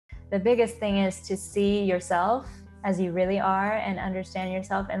the biggest thing is to see yourself as you really are and understand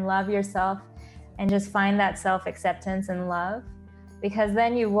yourself and love yourself and just find that self-acceptance and love, because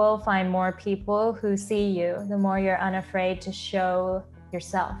then you will find more people who see you, the more you're unafraid to show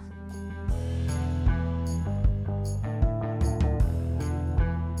yourself.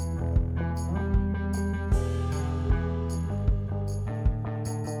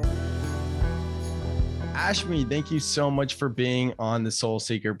 Ashmi, thank you so much for being on the Soul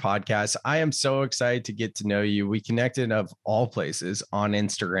Seeker podcast. I am so excited to get to know you. We connected of all places on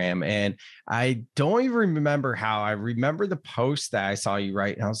Instagram, and I don't even remember how. I remember the post that I saw you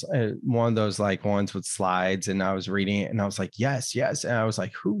write, and I was one of those like ones with slides, and I was reading it and I was like, yes. And I was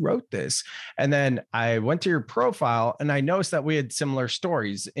like, who wrote this? And then I went to your profile and I noticed that we had similar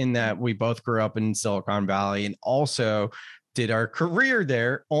stories in that we both grew up in Silicon Valley and also did our career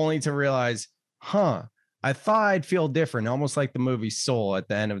there, only to realize, I thought I'd feel different, almost like the movie Soul at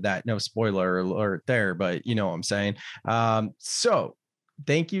the end of that. No spoiler alert there, but you know what I'm saying. So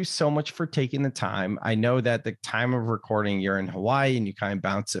thank you so much for taking the time. I know that the time of recording, you're in Hawaii and you kind of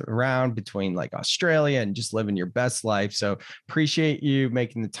bounce it around between like Australia and just living your best life. So appreciate you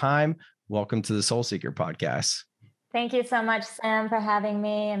making the time. Welcome to the Soul Seeker podcast. Thank you so much, Sam, for having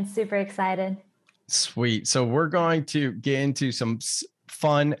me. I'm super excited. Sweet. So we're going to get into some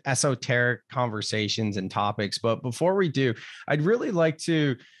fun, esoteric conversations and topics. But before we do, I'd really like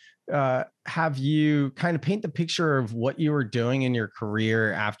to have you kind of paint the picture of what you were doing in your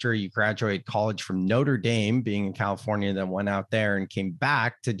career after you graduated college from Notre Dame, being in California, then went out there and came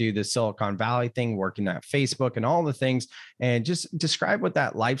back to do the Silicon Valley thing, working at Facebook and all the things, and just describe what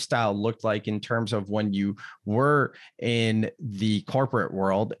that lifestyle looked like in terms of when you were in the corporate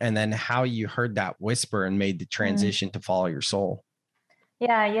world, and then how you heard that whisper and made the transition to follow your soul.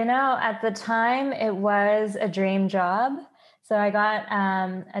 Yeah, at the time it was a dream job. So I got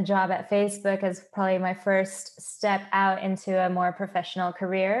a job at Facebook as probably my first step out into a more professional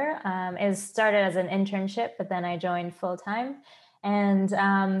career. It started as an internship, but then I joined full time. And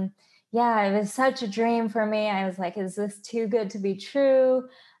it was such a dream for me. I was like, is this too good to be true?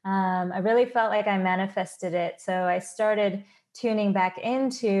 I really felt like I manifested it. So I started tuning back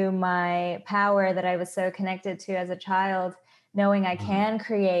into my power that I was so connected to as a child, knowing I can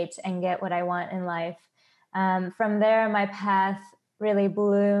create and get what I want in life. From there, my path really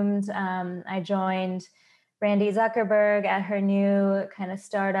bloomed. I joined Brandy Zuckerberg at her new kind of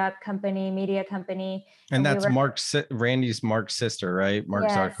startup company, media company. And that's Randy's Mark's sister, right? Mark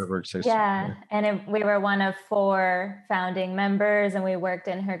Zuckerberg's sister. Yeah. And we were one of 4 founding members, and we worked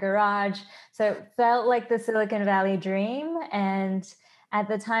in her garage. So it felt like the Silicon Valley dream. And at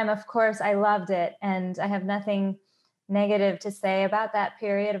the time, of course, I loved it. And I have nothing negative to say about that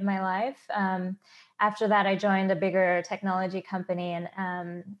period of my life. After that, I joined a bigger technology company,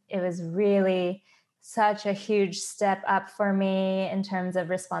 and it was really such a huge step up for me in terms of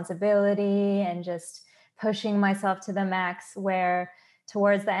responsibility and just pushing myself to the max, where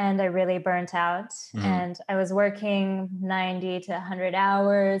towards the end, I really burnt out. And I was working 90 to 100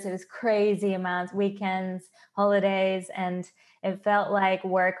 hours. It was crazy amounts, weekends, holidays, and it felt like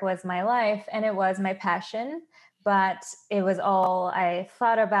work was my life and it was my passion. But it was all I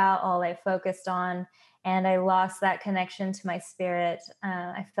thought about, all I focused on, and I lost that connection to my spirit.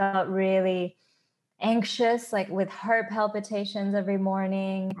 I felt really anxious, like with heart palpitations every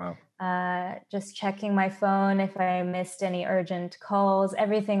morning. Wow. Just checking my phone if I missed any urgent calls.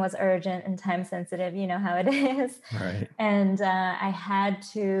 Everything was urgent and time sensitive. You know how it is. Right. And I had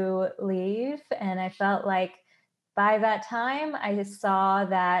to leave. And I felt like by that time, I saw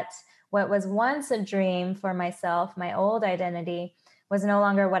that what was once a dream for myself, my old identity, was no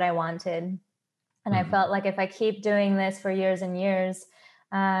longer what I wanted. And I felt like if I keep doing this for years and years,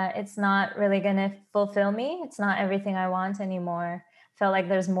 it's not really going to fulfill me. It's not everything I want anymore. I felt like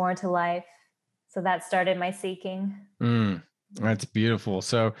there's more to life. So that started my seeking. That's beautiful.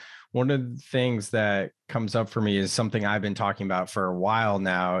 So one of the things that comes up for me is something I've been talking about for a while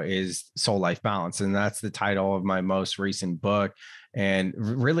now is soul life balance. And that's the title of my most recent book. And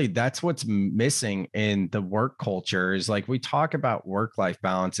really, that's what's missing in the work culture is like we talk about work-life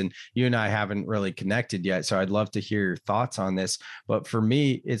balance, and you and I haven't really connected yet. So I'd love to hear your thoughts on this. But for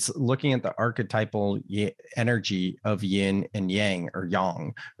me, it's looking at the archetypal energy of yin and yang, or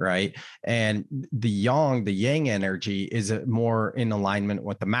yang, right? And the yang energy is more in alignment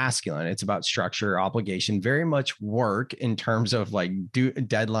with the masculine. It's about structure, obligation, very much work in terms of like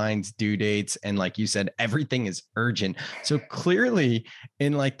deadlines, due dates. And like you said, everything is urgent. So clearly,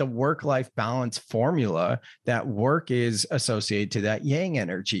 in like the work-life balance formula, that work is associated to that yang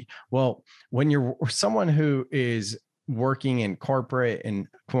energy. Well, when you're someone who is working in corporate and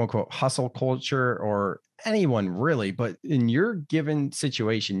quote unquote hustle culture, or anyone really, but in your given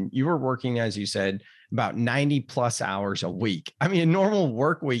situation, you were working, as you said, about 90 plus hours a week. I mean, a normal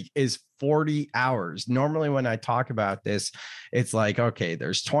work week is 40 hours. Normally, when I talk about this, it's like, okay,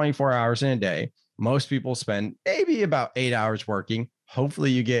 there's 24 hours in a day. Most people spend maybe about 8 hours working.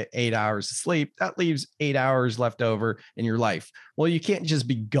 Hopefully, you get 8 hours of sleep. That leaves 8 hours left over in your life. Well, you can't just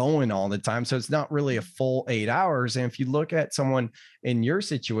be going all the time. So it's not really a full 8 hours. And if you look at someone in your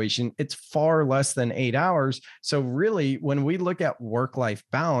situation, it's far less than 8 hours. So, really, when we look at work-life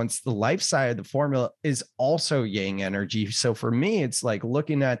balance, the life side of the formula is also yang energy. So, for me, it's like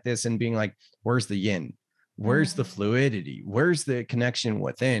looking at this and being like, where's the yin? Where's the fluidity? Where's the connection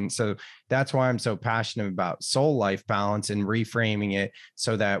within? So that's why I'm so passionate about soul life balance and reframing it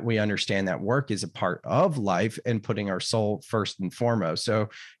so that we understand that work is a part of life and putting our soul first and foremost. So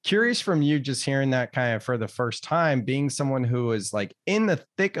curious from you, just hearing that kind of for the first time, being someone who is like in the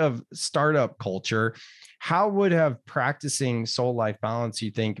thick of startup culture, how would have practicing soul life balance, you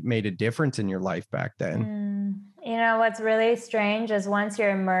think, made a difference in your life back then? You know, what's really strange is once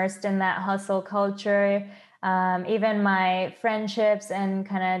you're immersed in that hustle culture, even my friendships and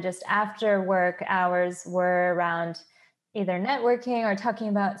kind of just after work hours were around either networking or talking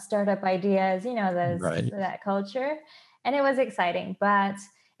about startup ideas, Right. that culture. And it was exciting, but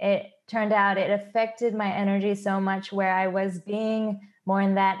it turned out it affected my energy so much where I was being more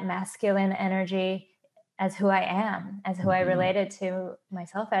in that masculine energy as who I am, as who I related to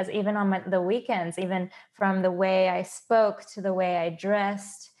myself as, even on the weekends, even from the way I spoke to the way I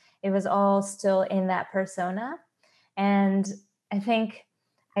dressed, it was all still in that persona. And I think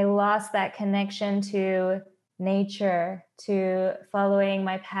I lost that connection to nature, to following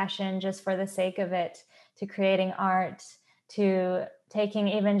my passion just for the sake of it, to creating art, to taking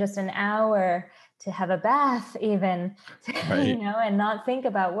even just an hour to have a bath, even, Right. and not think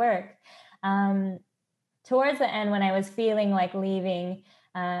about work. Towards the end, when I was feeling like leaving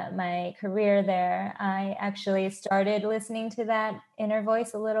my career there, I actually started listening to that inner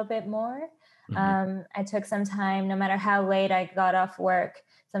voice a little bit more. I took some time, no matter how late I got off work,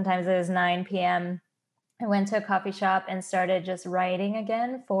 sometimes it was 9 p.m. I went to a coffee shop and started just writing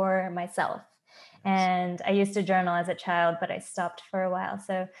again for myself. And I used to journal as a child, but I stopped for a while.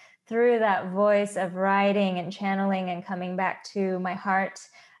 So through that voice of writing and channeling and coming back to my heart,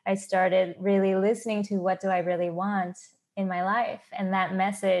 I started really listening to what do I really want in my life. And that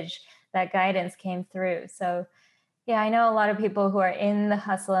message, that guidance came through. So yeah, I know a lot of people who are in the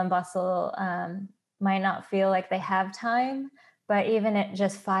hustle and bustle might not feel like they have time, but even at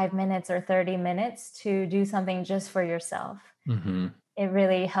just 5 minutes or 30 minutes to do something just for yourself, it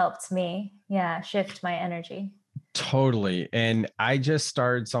really helped me, shift my energy. Totally. And I just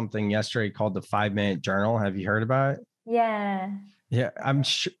started something yesterday called the 5 minute journal. Have you heard about it? Yeah. Yeah, I'm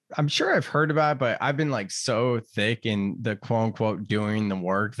sure I've heard about it, but I've been like so thick in the quote unquote doing the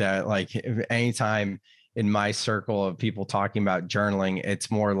work that like if anytime in my circle of people talking about journaling, it's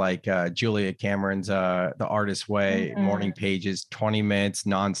more like Julia Cameron's The Artist's Way, morning pages, 20 minutes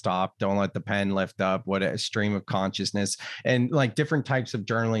nonstop. Don't let the pen lift up. What a stream of consciousness, and like different types of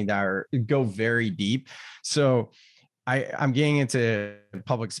journaling that go very deep. So I'm getting into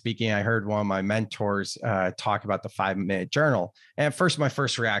public speaking. I heard one of my mentors talk about the 5 minute journal. And at first, my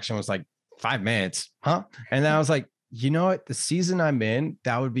first reaction was like, 5 minutes, huh? And then I was like, you know what? The season I'm in,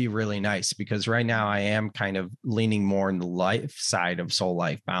 that would be really nice because right now I am kind of leaning more in the life side of soul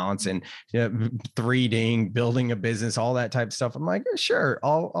life balance and 3Ding, building a business, all that type of stuff. I'm like, sure,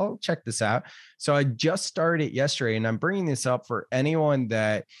 I'll check this out. So I just started it yesterday, and I'm bringing this up for anyone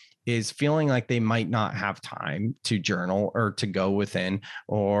that is feeling like they might not have time to journal or to go within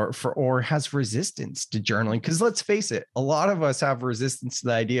or has resistance to journaling. Because let's face it, a lot of us have resistance to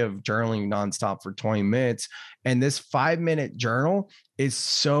the idea of journaling nonstop for 20 minutes. And this 5 minute journal is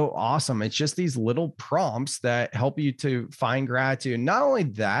so awesome. It's just these little prompts that help you to find gratitude. Not only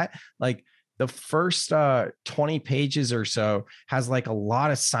that, like the first 20 pages or so has like a lot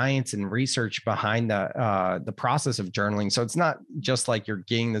of science and research behind the process of journaling. So it's not just like you're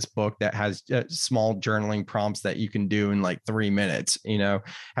getting this book that has small journaling prompts that you can do in like 3 minutes.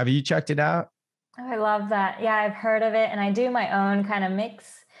 Have you checked it out? Oh, I love that. Yeah, I've heard of it, and I do my own kind of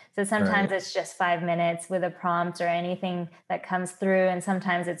mix. So sometimes Right. it's just 5 minutes with a prompt or anything that comes through, and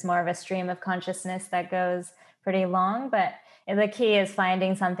sometimes it's more of a stream of consciousness that goes pretty long. But the key is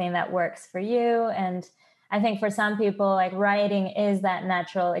finding something that works for you. And I think for some people, like writing is that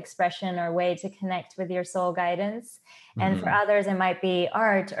natural expression or way to connect with your soul guidance. And for others, it might be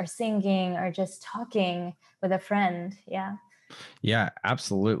art or singing or just talking with a friend. Yeah. Yeah,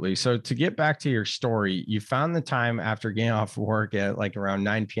 absolutely. So to get back to your story, you found the time after getting off work at like around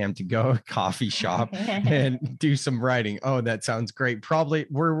 9 p.m. to go to a coffee shop and do some writing. Oh, that sounds great. Probably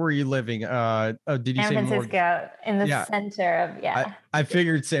where were you living? Oh, did you San say more? Francisco in the Yeah, center of, I yeah. I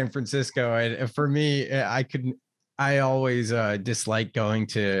figured San Francisco, and for me, I couldn't. I always dislike going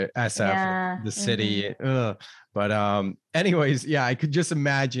to SF, Yeah. the Hmm. city. Ugh. But anyways, yeah, I could just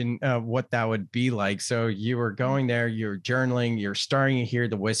imagine what that would be like. So you were going there, you're journaling, you're starting to hear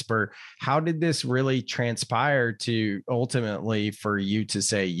the whisper. How did this really transpire to ultimately for you to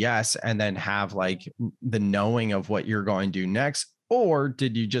say yes, and then have like the knowing of what you're going to do next? Or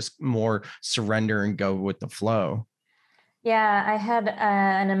did you just more surrender and go with the flow? Yeah, I had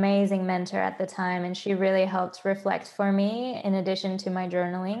an amazing mentor at the time, and she really helped reflect for me in addition to my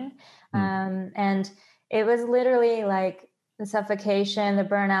journaling. Mm, And it was literally like the suffocation, the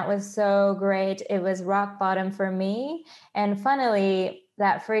burnout was so great. It was rock bottom for me. And funnily,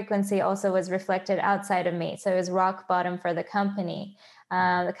 that frequency also was reflected outside of me. So it was rock bottom for the company.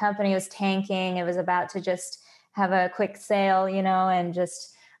 The company was tanking, it was about to just have a quick sale, and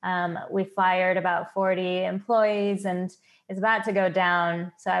just we fired about 40 employees, and it's about to go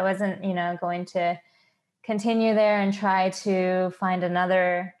down. So I wasn't, going to continue there and try to find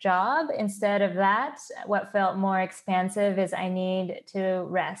another job. Instead of that, what felt more expansive is I need to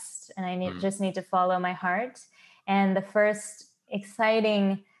rest, and mm, just need to follow my heart. And the first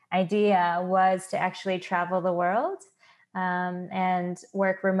exciting idea was to actually travel the world, and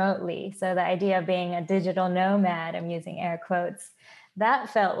work remotely. So the idea of being a digital nomad, I'm using air quotes, that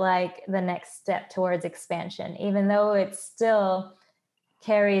felt like the next step towards expansion, even though it still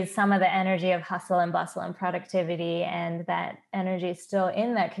carries some of the energy of hustle and bustle and productivity, and that energy is still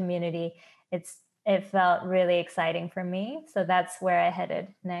in that community. It felt really exciting for me. So that's where I headed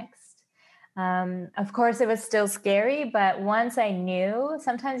next. Of course, it was still scary, but once I knew,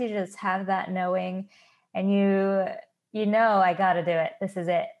 sometimes you just have that knowing, and you know, I got to do it. This is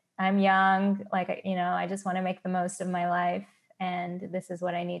it. I'm young, like, I just want to make the most of my life, and this is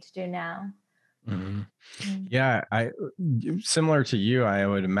what I need to do now. mhm. Mm. Yeah, similar to you, I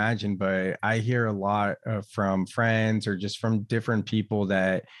would imagine, but I hear a lot from friends or just from different people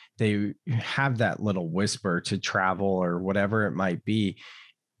that they have that little whisper to travel or whatever it might be.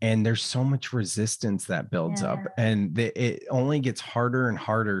 And there's so much resistance that builds up, Yeah. and it only gets harder and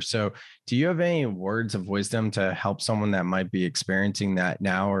harder. So, do you have any words of wisdom to help someone that might be experiencing that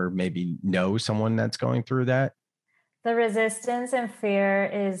now, or maybe know someone that's going through that? The resistance and fear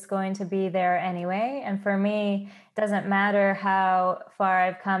is going to be there anyway. And for me, it doesn't matter how far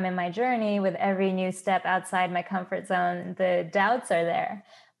I've come in my journey, with every new step outside my comfort zone, the doubts are there.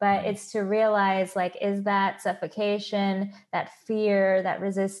 But Mm, it's to realize, like, is that suffocation, that fear, that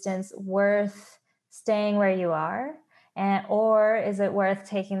resistance worth staying where you are? Or is it worth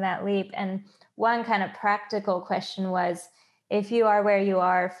taking that leap? And one kind of practical question was, if you are where you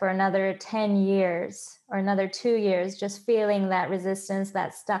are for another 10 years or another 2 years, just feeling that resistance,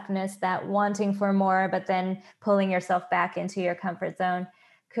 that stuckness, that wanting for more, but then pulling yourself back into your comfort zone,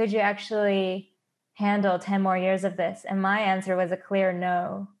 could you actually handle 10 more years of this? And my answer was a clear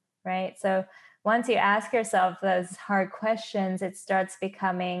no, right? So once you ask yourself those hard questions, it starts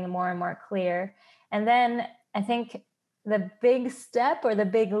becoming more and more clear. And then I think the big step or the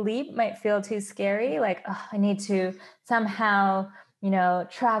big leap might feel too scary. Like, oh, I need to somehow,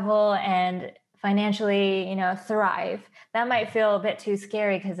 travel and financially, thrive. That might feel a bit too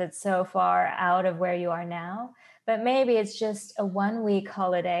scary because it's so far out of where you are now. But maybe it's just a 1 week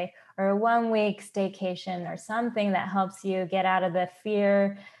holiday or a 1 week staycation or something that helps you get out of the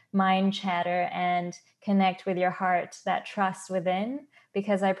fear mind chatter and connect with your heart, that trust within.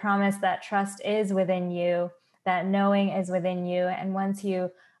 Because I promise that trust is within you, that knowing is within you. And once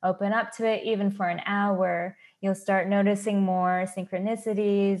you open up to it, even for an hour, you'll start noticing more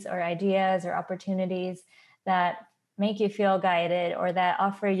synchronicities or ideas or opportunities that make you feel guided or that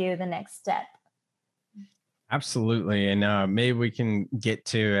offer you the next step. Absolutely. And maybe we can get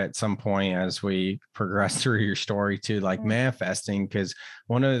to at some point as we progress through your story to like Mm. manifesting. Because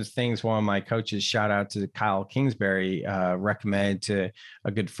one of the things one of my coaches, shout out to Kyle Kingsbury, recommended to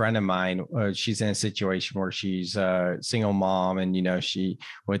a good friend of mine. She's in a situation where she's a single mom, and, she,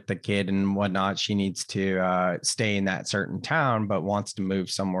 with the kid and whatnot, she needs to stay in that certain town, but wants to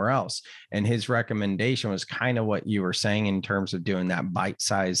move somewhere else. And his recommendation was kind of what you were saying in terms of doing that bite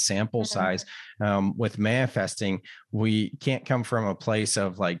size sample size with manifesting manifesting, we can't come from a place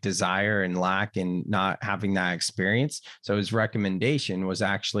of like desire and lack and not having that experience. So his recommendation was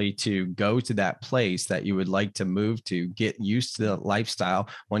actually to go to that place that you would like to move to, get used to the lifestyle.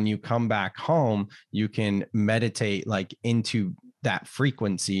 When you come back home, you can meditate like into that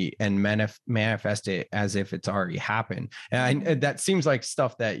frequency and manifest it as if it's already happened. And that seems like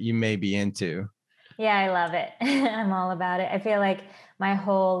stuff that you may be into. Yeah, I love it. I'm all about it. I feel like my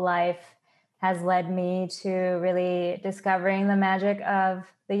whole life has led me to really discovering the magic of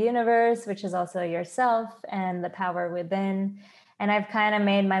the universe, which is also yourself and the power within. And I've kind of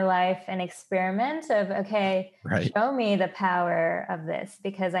made my life an experiment of, okay, Right. show me the power of this,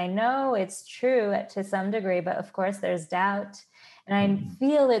 because I know it's true to some degree, but of course there's doubt. And I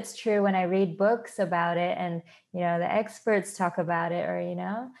feel it's true when I read books about it and, the experts talk about it,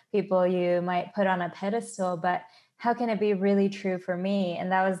 or, people you might put on a pedestal, but how can it be really true for me?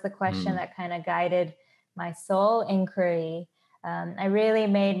 And that was the question that kind of guided my soul inquiry. I really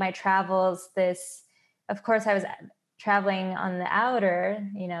made my travels this, of course, I was traveling on the outer,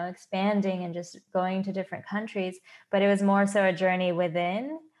 expanding and just going to different countries, but it was more so a journey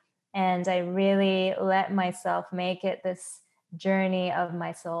within. And I really let myself make it this journey of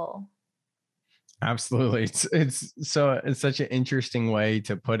my soul. Absolutely. It's such an interesting way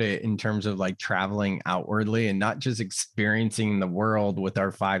to put it in terms of like traveling outwardly and not just experiencing the world with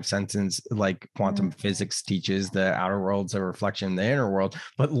our five senses, like quantum physics teaches the outer world's a reflection of the inner world,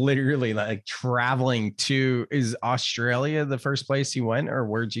 but literally like traveling to, is Australia the first place you went, or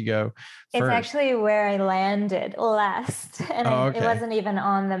where'd you go It's first? actually where I landed last, and Oh, it okay. wasn't even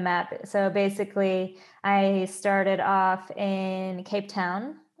on the map. So basically, I started off in Cape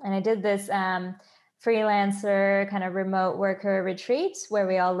Town, and I did this freelancer kind of remote worker retreat where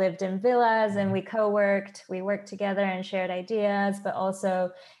we all lived in villas and we co-worked. We worked together and shared ideas, but also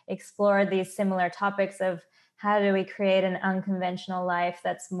explored these similar topics of how do we create an unconventional life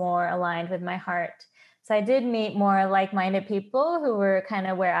that's more aligned with my heart. So I did meet more like-minded people who were kind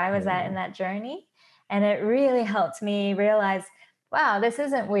of where I was at in that journey. And it really helped me realize, wow, this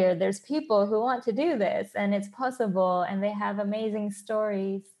isn't weird. There's people who want to do this and it's possible and they have amazing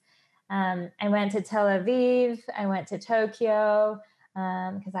stories. I went to Tel Aviv. I went to Tokyo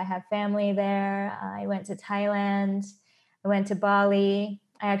because I have family there. I went to Thailand. I went to Bali.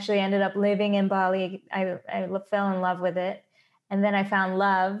 I actually ended up living in Bali. I fell in love with it. And then I found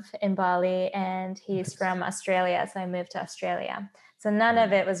love in Bali, and he's from Australia. So I moved to Australia. So none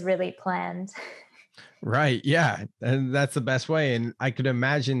of it was really planned. Right. Yeah. And that's the best way. And I could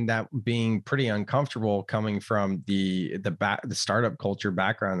imagine that being pretty uncomfortable coming from the startup culture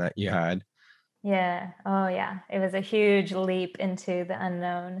background that you had. Yeah. Oh, yeah. It was a huge leap into the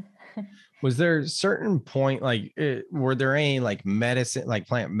unknown. Was there a certain point, like, were there any like medicine, like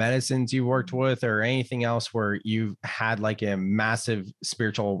plant medicines you worked with, or anything else where you had like a massive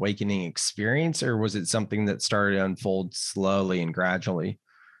spiritual awakening experience, or was it something that started to unfold slowly and gradually?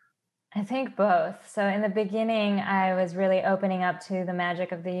 I think both. So in the beginning, I was really opening up to the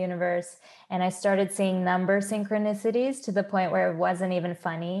magic of the universe, and I started seeing number synchronicities to the point where it wasn't even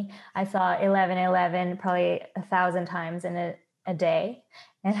funny. I saw 1111 probably 1,000 times in a day.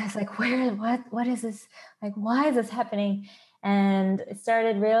 And I was like, what is this? Like, why is this happening? And I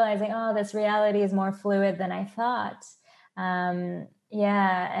started realizing, oh, this reality is more fluid than I thought. Yeah.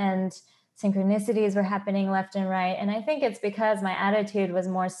 And synchronicities were happening left and right. And I think it's because my attitude was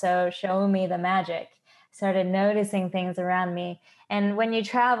more so show me the magic. I started noticing things around me. And when you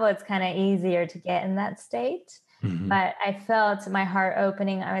travel, it's kind of easier to get in that state. Mhm. But I felt my heart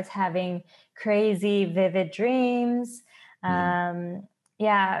opening. I was having crazy, vivid dreams. Mm.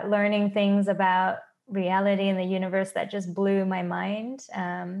 Yeah, learning things about reality in the universe that just blew my mind.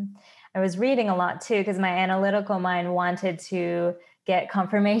 I was reading a lot too, because my analytical mind wanted to get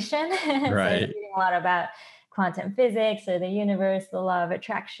confirmation. So I was Right. reading a lot about quantum physics or the universe, the law of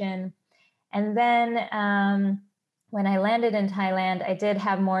attraction. And then when I landed in Thailand, I did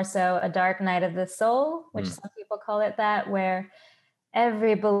have more so a dark night of the soul, which Mm. some people call it that, where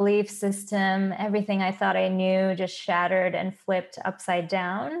every belief system, everything I thought I knew just shattered and flipped upside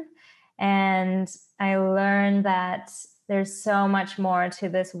down. And I learned that there's so much more to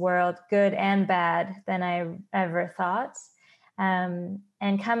this world, good and bad, than I ever thought. And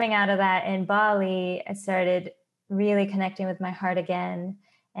coming out of that in Bali, I started really connecting with my heart again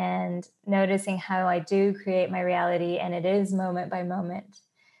and noticing how I do create my reality, and it is moment by moment.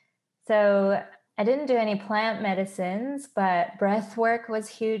 So I didn't do any plant medicines, but breath work was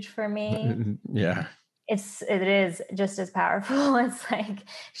huge for me. Yeah. It is just as powerful. It's like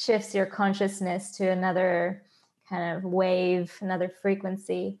shifts your consciousness to another kind of wave, another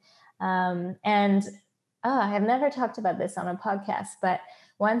frequency. And Oh, I have never talked about this on a podcast, but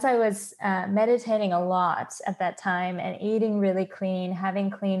once I was meditating a lot at that time and eating really clean, having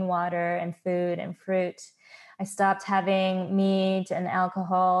clean water and food and fruit. I stopped having meat and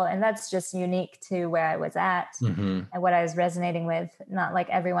alcohol, and that's just unique to where I was at Hmm. and what I was resonating with. Not like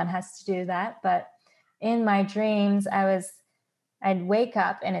everyone has to do that, but in my dreams, I'd wake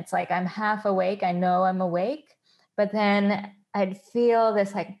up and it's like I'm half awake. I know I'm awake, but then I'd feel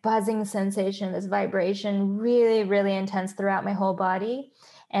this like buzzing sensation, this vibration, really, really intense throughout my whole body.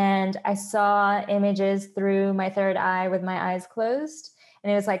 And I saw images through my third eye with my eyes closed.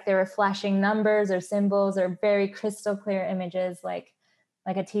 And it was like they were flashing numbers or symbols or very crystal clear images, like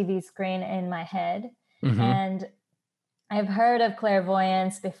a TV screen in my head. Hmm. And I've heard of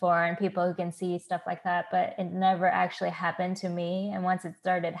clairvoyance before and people who can see stuff like that, but it never actually happened to me. And once it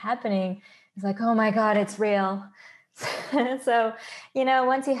started happening, it's like, oh my God, it's real. So,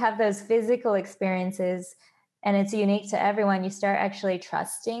 once you have those physical experiences and it's unique to everyone, you start actually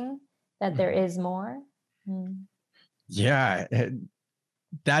trusting that there is more. Mm. Yeah,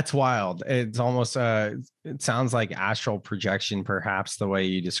 that's wild. It's almost it sounds like astral projection, perhaps the way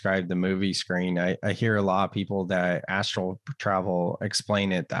you described the movie screen. I hear a lot of people that astral travel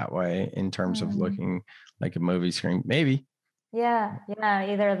explain it that way in terms of Mm. looking like a movie screen. Maybe. Yeah, yeah,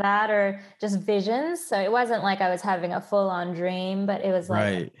 either that or just visions. So it wasn't like I was having a full on dream, but it was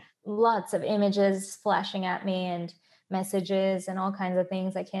like Right. lots of images flashing at me and messages and all kinds of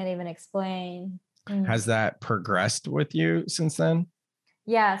things I can't even explain. Mm. Has that progressed with you since then?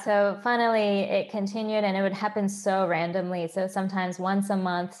 Yeah, so finally it continued and it would happen so randomly. So sometimes once a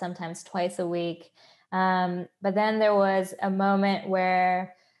month, sometimes twice a week. But then there was a moment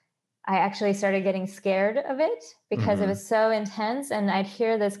where I actually started getting scared of it because it Hmm. was so intense. And I'd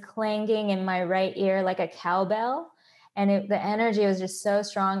hear this clanging in my right ear like a cowbell. And the energy was just so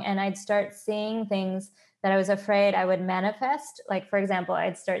strong. And I'd start seeing things that I was afraid I would manifest. Like, for example,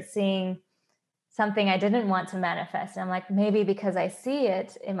 I'd start seeing something I didn't want to manifest. And I'm like, maybe because I see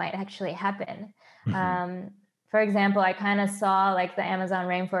it, it might actually happen. Hmm. Um, for example, I kind of saw like the Amazon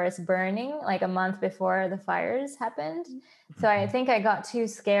rainforest burning like a month before the fires happened. So I think I got too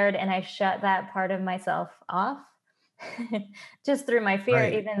scared and I shut that part of myself off just through my fear,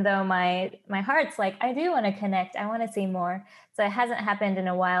 Right. even though my heart's like, I do want to connect. I want to see more. So it hasn't happened in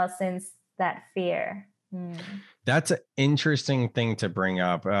a while since that fear. Mm. That's an interesting thing to bring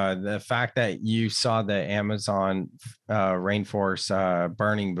up. The fact that you saw the Amazon rainforest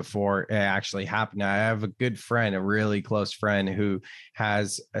burning before it actually happened. I have a good friend, a really close friend, who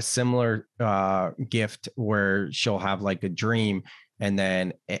has a similar gift where she'll have like a dream and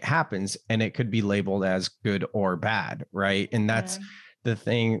then it happens and it could be labeled as good or bad. Right. And that's Yeah. the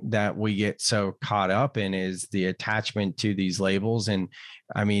thing that we get so caught up in is the attachment to these labels. And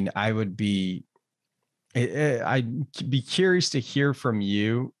I mean, I'd be curious to hear from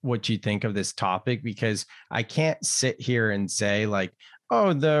you what you think of this topic because I can't sit here and say like,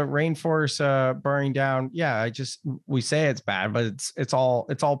 oh, the rainforest burning down. Yeah, we say it's bad, but it's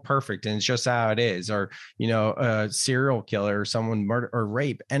all perfect and it's just how it is. Or a serial killer or someone murder or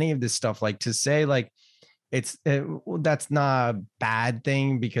rape, any of this stuff. Like to say like that's not a bad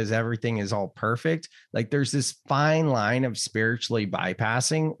thing because everything is all perfect. Like there's this fine line of spiritually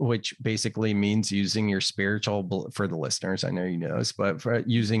bypassing, which basically means using your for the listeners, I know you know this, but for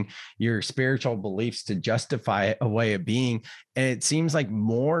using your spiritual beliefs to justify a way of being. And it seems like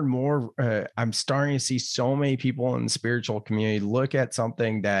more and more I'm starting to see so many people in the spiritual community look at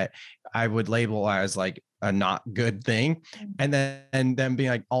something that I would label as like a not good thing, and then being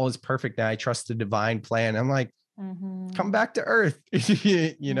like, all is perfect now, I trust the divine plan. I'm like, come Mm-hmm. back to earth. So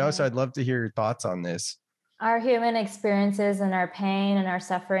Yeah. I'd love to hear your thoughts on this. Our human experiences and our pain and our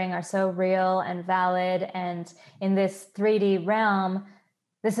suffering are so real and valid. And in this 3D realm,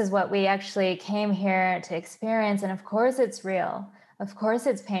 this is what we actually came here to experience. And of course, it's real. Of course,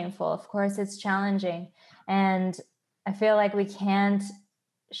 it's painful. Of course, it's challenging. And I feel like we can't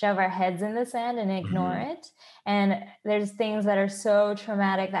shove our heads in the sand and ignore Mhm. it. And there's things that are so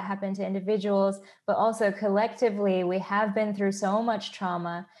traumatic that happen to individuals, but also collectively, we have been through so much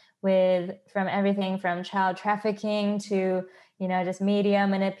trauma with from everything from child trafficking to just media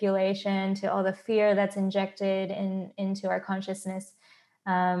manipulation to all the fear that's injected into our consciousness.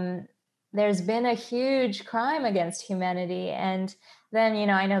 um, there's been a huge crime against humanity. And then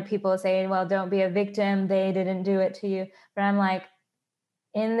I know people say, well, don't be a victim, they didn't do it to you. But I'm like,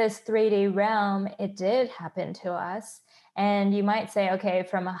 in this 3D realm, it did happen to us. And you might say, okay,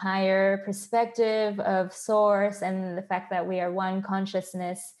 from a higher perspective of source and the fact that we are one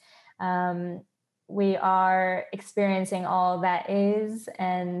consciousness, um, we are experiencing all that is.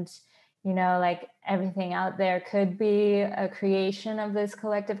 And, like everything out there could be a creation of this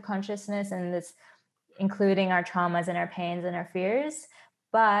collective consciousness, and this including our traumas and our pains and our fears.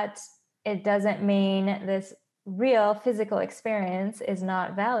 But it doesn't mean this real physical experience is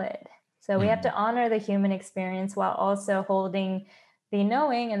not valid. So we have to honor the human experience while also holding the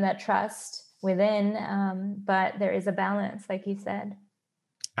knowing and that trust within. But there is a balance, like you said.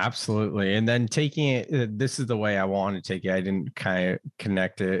 Absolutely. And then taking it, this is the way I want to take it. I didn't kind of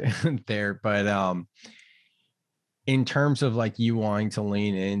connect it there, but in terms of like you wanting to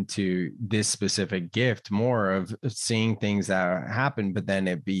lean into this specific gift more of seeing things that happen, but then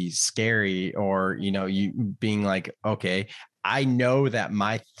it be scary, or, you being like, okay, I know that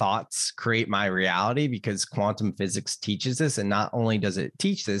my thoughts create my reality because quantum physics teaches this. And not only does it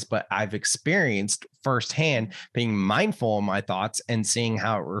teach this, but I've experienced firsthand being mindful of my thoughts and seeing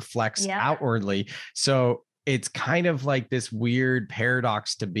how it reflects outwardly. So it's kind of like this weird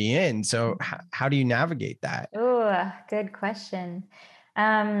paradox to be in. So how do you navigate that? Oh, good question.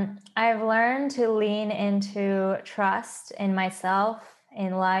 I've learned to lean into trust in myself,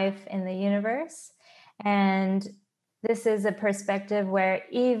 in life, in the universe. And this is a perspective where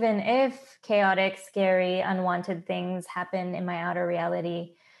even if chaotic, scary, unwanted things happen in my outer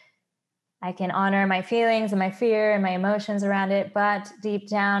reality, I can honor my feelings and my fear and my emotions around it. But deep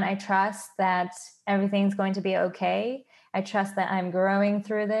down, I trust that everything's going to be okay. I trust that I'm growing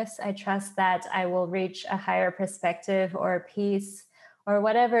through this. I trust that I will reach a higher perspective or peace or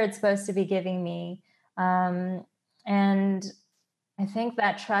whatever it's supposed to be giving me. And I think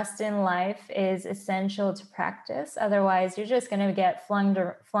that trust in life is essential to practice. Otherwise, you're just going to get flung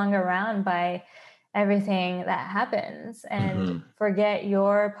around by everything that happens and forget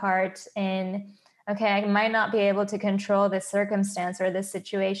your part in, okay, I might not be able to control this circumstance or this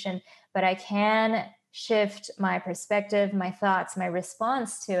situation, but I can shift my perspective, my thoughts, my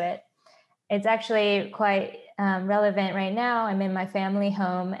response to it. It's actually quite relevant right now. I'm in my family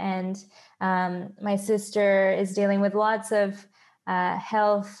home, and my sister is dealing with lots of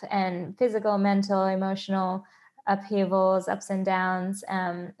health and physical, mental, emotional upheavals, ups and downs.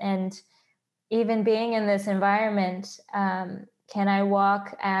 And even being in this environment, can I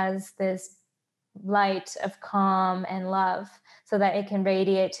walk as this light of calm and love so that it can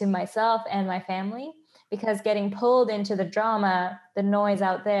radiate to myself and my family? Because getting pulled into the drama, the noise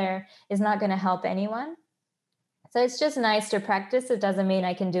out there, is not going to help anyone. So it's just nice to practice. It doesn't mean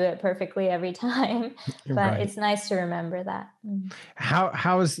I can do it perfectly every time, but It's nice to remember that.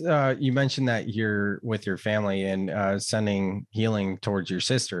 How is you mentioned that you're with your family and sending healing towards your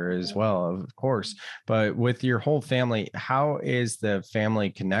sister as well, of course, but with your whole family, how is the family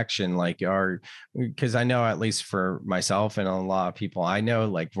connection like? Because I know, at least for myself and a lot of people I know,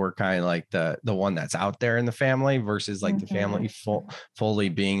 like we're kind of like the one that's out there in the family versus like the family fully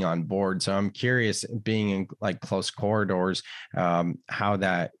being on board. So I'm curious, being in like close corridors, how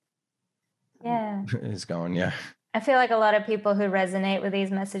that is going. Yeah. I feel like a lot of people who resonate with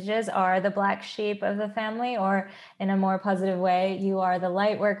these messages are the black sheep of the family, or in a more positive way, you are the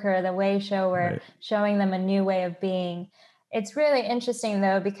light worker, the way shower, showing them a new way of being. It's really interesting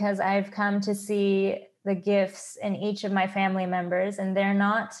though, because I've come to see the gifts in each of my family members, and they're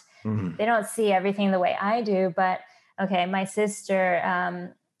not, they don't see everything the way I do. But okay, my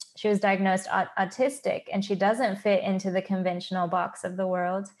sister, she was diagnosed autistic, and she doesn't fit into the conventional box of the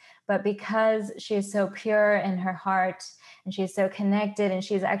world. But because she's so pure in her heart, and she's so connected, and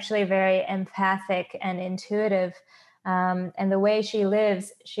she's actually very empathic and intuitive, and the way she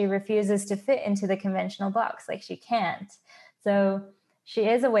lives, she refuses to fit into the conventional box. Like, she can't. So she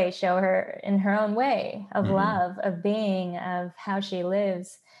is a way shower in her own way of love, of being, of how she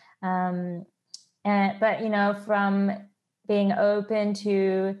lives. But from being open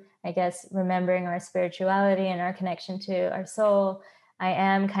to, I guess, remembering our spirituality and our connection to our soul, I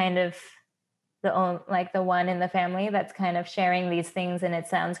am kind of the one in the family that's kind of sharing these things. And it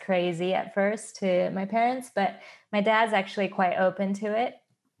sounds crazy at first to my parents, but my dad's actually quite open to it.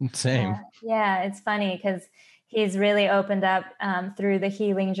 Same. Yeah, it's funny because he's really opened up through the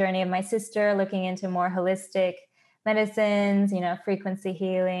healing journey of my sister, looking into more holistic medicines, frequency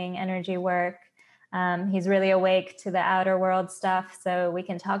healing, energy work. He's really awake to the outer world stuff, so we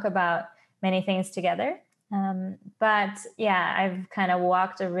can talk about many things together. But yeah, I've kind of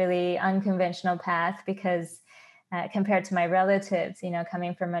walked a really unconventional path because compared to my relatives,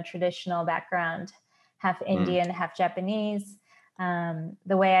 coming from a traditional background, half Indian, half Japanese,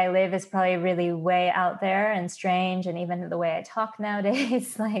 the way I live is probably really way out there and strange. And even the way I talk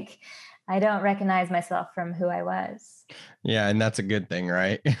nowadays, like I don't recognize myself from who I was. Yeah. And that's a good thing,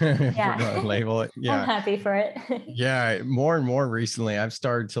 right? If we're going to Yeah. label it. I'm Yeah. happy for it. Yeah, more and more recently, I've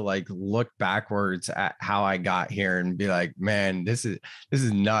started to like look backwards at how I got here and be like, man, this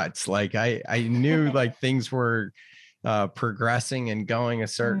is nuts. Like I knew like things were progressing and going a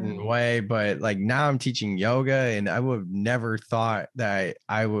certain Mm, way, but like now I'm teaching yoga, and I would have never thought that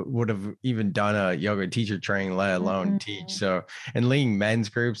I would have even done a yoga teacher training, let alone teach. mm, So, and leading men's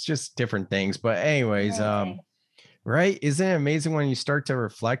groups, just different things. But anyways, amazing. right? Isn't it amazing when you start to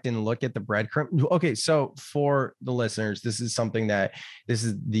reflect and look at the breadcrumb? Okay, so for the listeners, this is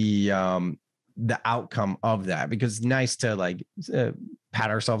the outcome of that, because it's nice to like pat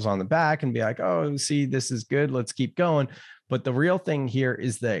ourselves on the back and be like, oh, see, this is good, let's keep going. But the real thing here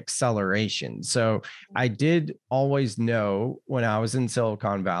is the acceleration. So I did always know when I was in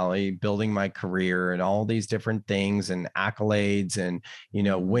Silicon Valley building my career and all these different things and accolades and,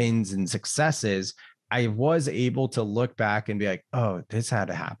 Mm, wins and successes, I was able to look back and be like, oh, this had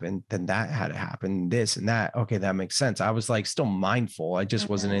to happen, then that had to happen, this and that. Okay, that makes sense. I was like still mindful. I just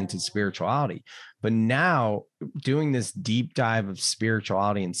wasn't into mm, spirituality. But now doing this deep dive of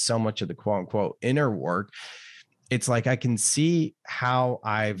spirituality and so much of the quote unquote inner work, it's like I can see how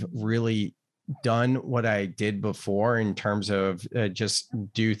I've really done what I did before in terms of just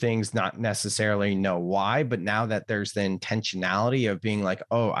do things, not necessarily know why, but now that there's the intentionality of being like,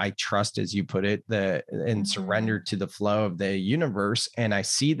 oh, I trust, as you put it, and surrender mhm, to the flow of the universe, and I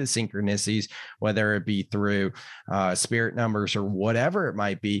see the synchronicities, whether it be through spirit numbers or whatever it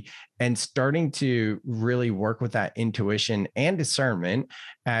might be, and starting to really work with that intuition and discernment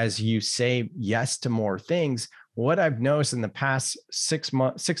as you say yes to more things. What I've noticed in the past 6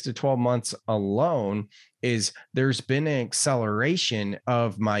 months, 6 to 12 months alone, is there's been an acceleration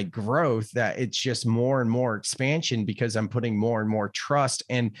of my growth, that it's just more and more expansion because I'm putting more and more trust.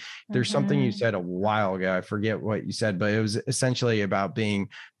 And there's something you mhm, said a while ago. I forget what you said, but it was essentially about being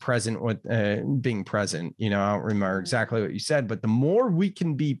present with being present. I don't remember mm, exactly what you said, but the more we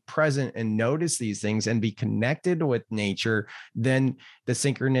can be present and notice these things and be connected with nature, then the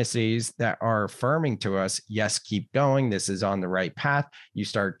synchronicities that are affirming to us, yes, keep going, this is on the right path. You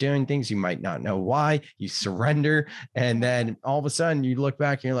start doing things you might not know why, you surrender, and then all of a sudden you look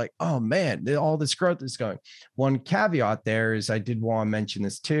back and you're like, oh man, all this growth is going. One caveat there is, I did want to mention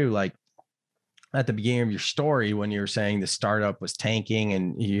this too, like at the beginning of your story when you were saying the startup was tanking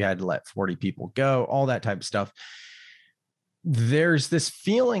and you had to let 40 people go, all that type of stuff. There's this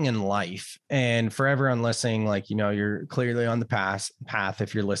feeling in life, and for everyone listening, like, you're clearly on the path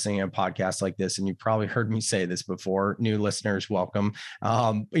if you're listening to a podcast like this, and you probably heard me say this before. New listeners, welcome.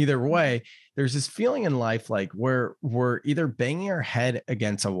 Either way, there's this feeling in life like we're either banging our head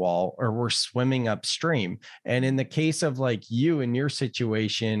against a wall or we're swimming upstream. And in the case of like you and your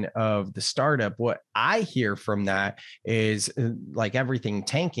situation of the startup, what I hear from that is like everything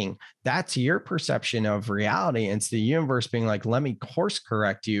tanking. That's your perception of reality. And it's the universe being like, let me course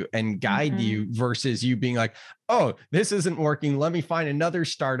correct you and guide you, mhm. versus you being like, oh, this isn't working, let me find another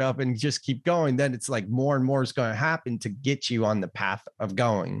startup and just keep going. Then it's like more and more is going to happen to get you on the path of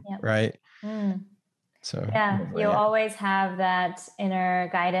going, Yep. right? Mm. So Yeah, hopefully, you'll yeah. always have that inner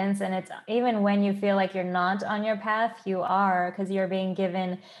guidance. And it's even when you feel like you're not on your path, you are, because you're being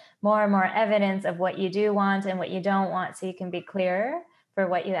given more and more evidence of what you do want and what you don't want. So you can be clearer for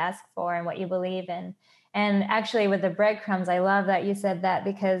what you ask for and what you believe in. And actually, with the breadcrumbs, I love that you said that,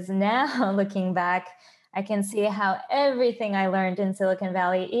 because now looking back, I can see how everything I learned in Silicon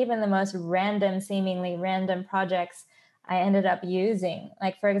Valley, even the most random, seemingly random projects, I ended up using.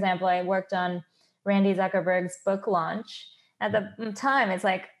 Like, for example, I worked on Randy Zuckerberg's book launch. At the time, it's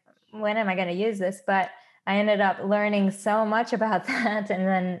like, when am I going to use this? But I ended up learning so much about that and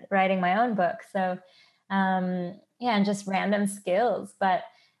then writing my own book. So, yeah, and just random skills. But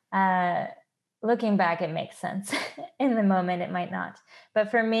uh, looking back, it makes sense. In the moment, it might not.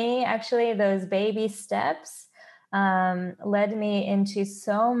 But for me, actually, those baby steps led me into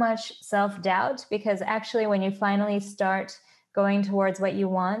so much self doubt, because actually, when you finally start going towards what you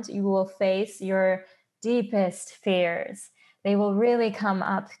want, you will face your deepest fears. They will really come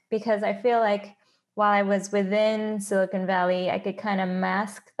up, because I feel like while I was within Silicon Valley, I could kind of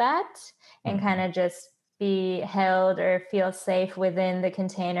mask that and kind Mhm. of just be held or feel safe within the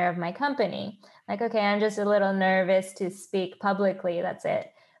container of my company. Like, okay, I'm just a little nervous to speak publicly. That's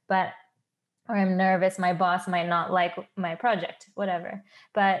it. But or I'm nervous my boss might not like my project, whatever.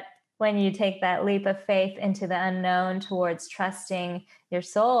 But when you take that leap of faith into the unknown towards trusting your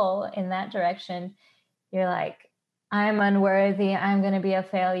soul in that direction, you're like, I'm unworthy, I'm going to be a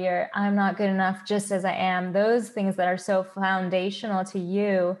failure, I'm not good enough just as I am. Those things that are so foundational to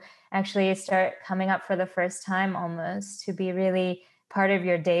you actually start coming up for the first time, almost to be really part of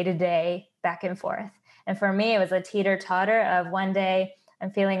your day-to-day back and forth. And for me, it was a teeter-totter of one day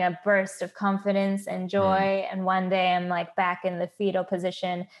I'm feeling a burst of confidence and Mm. joy, and one day I'm like back in the fetal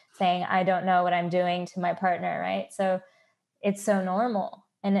position saying I don't know what I'm doing to my partner, right? So it's so normal.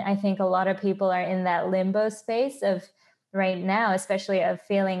 And I think a lot of people are in that limbo space of right now, especially of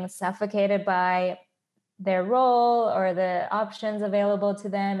feeling suffocated by their role or the options available to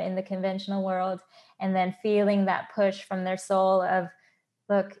them in the conventional world, and then feeling that push from their soul of,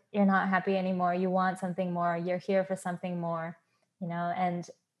 look, you're not happy anymore. You want something more. You're here for something more, and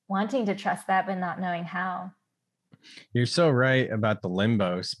wanting to trust that, but not knowing how. You're so right about the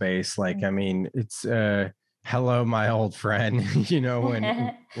limbo space. Like, I mean, it's hello, my old friend,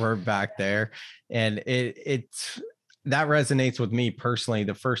 when we're back there. And it's that resonates with me personally.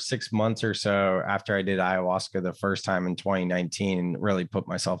 The first 6 months or so after I did ayahuasca the first time in 2019 and really put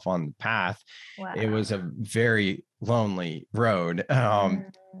myself on the path, it Wow. was a very lonely road.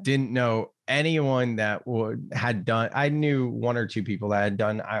 Mm. Didn't know anyone that had done. I knew one or two people that had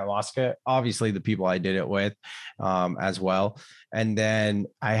done ayahuasca, obviously the people I did it with, as well. And then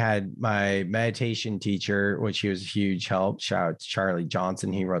I had my meditation teacher, which he was a huge help. Shout out to Charlie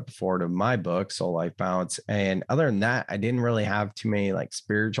Johnson. He wrote the foreword of my book, Soul Life Balance. And other than that, I didn't really have too many like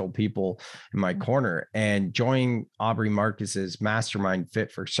spiritual people in my corner. And joining Aubrey Marcus's mastermind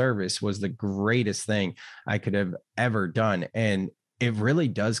Fit for Service was the greatest thing I could have ever done. And it really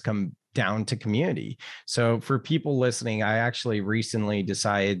does come down to community. So for people listening, I actually recently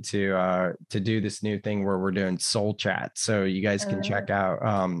decided to do this new thing where we're doing soul chat. So you guys can check out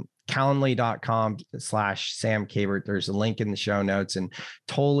calendly.com/Sam Cabert. There's a link in the show notes and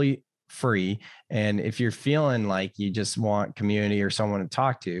totally free. And if you're feeling like you just want community or someone to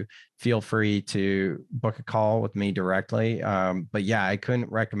talk to, feel free to book a call with me directly. But yeah, I couldn't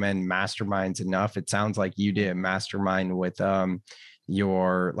recommend masterminds enough. It sounds like you did a mastermind with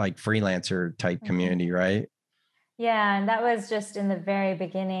your like freelancer type community, right? Yeah, and that was just in the very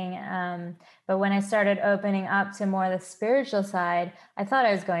beginning. But when I started opening up to more the spiritual side, I thought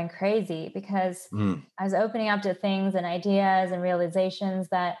I was going crazy because Mm. I was opening up to things and ideas and realizations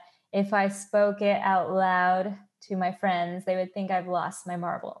that if I spoke it out loud to my friends, they would think I've lost my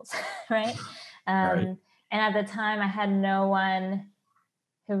marbles, right? Right. And at the time, I had no one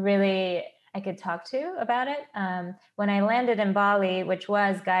who really I could talk to about it. When I landed in Bali, which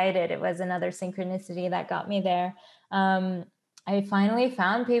was guided, it was another synchronicity that got me there. I finally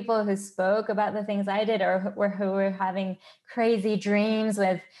found people who spoke about the things I did, or who were having crazy dreams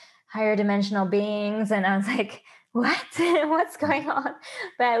with higher dimensional beings. And I was like, what? What's going on?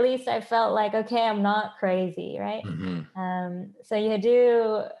 But at least I felt like, okay, I'm not crazy, right? Mm-hmm. So you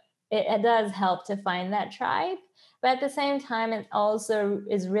do, it does help to find that tribe. But at the same time, it also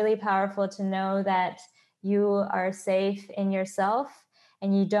is really powerful to know that you are safe in yourself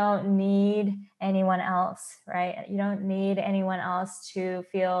and you don't need anyone else, right? You don't need anyone else to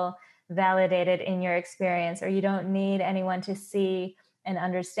feel validated in your experience, or you don't need anyone to see and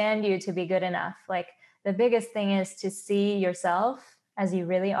understand you to be good enough. Like the biggest thing is to see yourself as you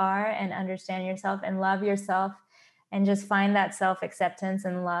really are and understand yourself and love yourself and just find that self-acceptance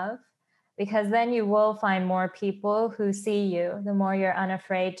and love, because then you will find more people who see you the more you're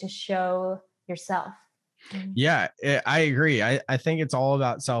unafraid to show yourself. Yeah, I agree. I think it's all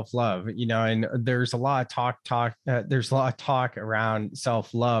about self-love, and there's a lot of there's a lot of talk around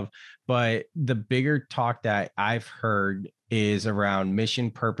self-love, but the bigger talk that I've heard is around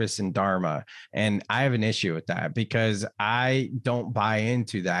mission, purpose, and dharma. And I have an issue with that because I don't buy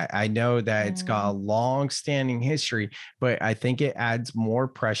into that. I know that it's got a long-standing history, but I think it adds more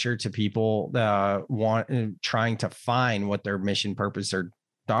pressure to people that trying to find what their mission, purpose, or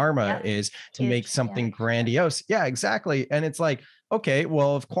dharma Yep. is to make Huge. something grandiose. Yeah, exactly. And it's like, okay,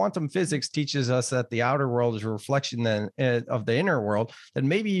 well, if quantum physics teaches us that the outer world is a reflection then of the inner world, then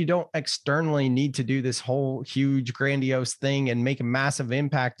maybe you don't externally need to do this whole huge grandiose thing and make a massive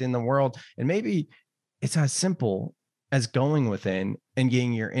impact in the world. And maybe it's as simple as going within and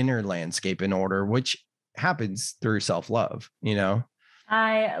getting your inner landscape in order, which happens through self-love.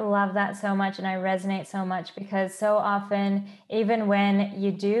 I love that so much, and I resonate so much because so often, even when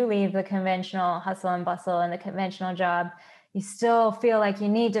you do leave the conventional hustle and bustle and the conventional job, you still feel like you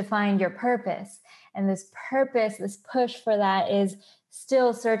need to find your purpose. And this purpose, this push for that is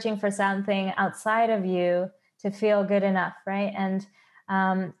still searching for something outside of you to feel good enough, right? And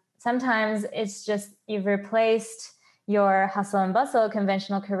sometimes it's just you've replaced your hustle and bustle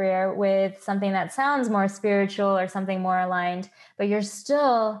conventional career with something that sounds more spiritual or something more aligned, but you're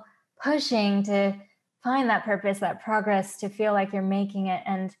still pushing to find that purpose, that progress, to feel like you're making it.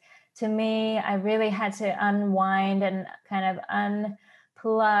 And to me, I really had to unwind and kind of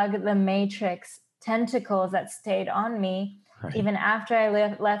unplug the matrix tentacles that stayed on me. Right. Even after I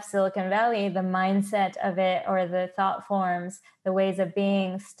left Silicon Valley, the mindset of it, or the thought forms, the ways of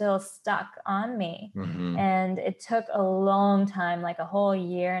being, still stuck on me. Mm-hmm. And it took a long time, like a whole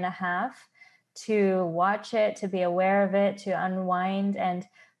year and a half, to watch it, to be aware of it, to unwind, and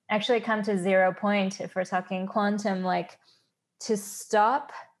actually come to 0 point, if we're talking quantum, like to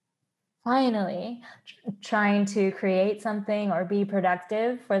stop finally trying to create something or be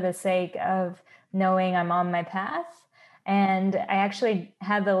productive for the sake of knowing I'm on my path. And I actually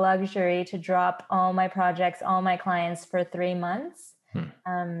had the luxury to drop all my projects, all my clients for 3 months.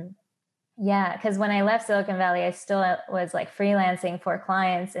 Yeah, because when I left Silicon Valley, I still was like freelancing for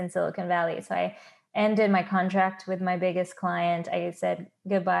clients in Silicon Valley. So I ended my contract with my biggest client. I said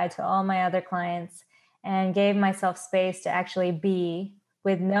goodbye to all my other clients and gave myself space to actually be,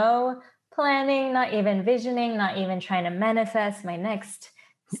 with no planning, not even visioning, not even trying to manifest my next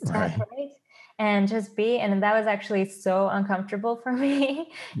step, right? And just be. And that was actually so uncomfortable for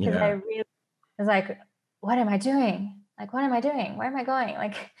me, because I really was like, what am I doing? Like, what am I doing? Where am I going?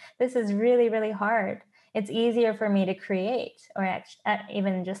 Like, this is really, really hard. It's easier for me to create, or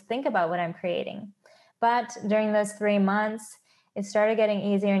even just think about what I'm creating. But during those 3 months, it started getting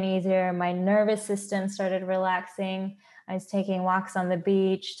easier and easier. My nervous system started relaxing. I was taking walks on the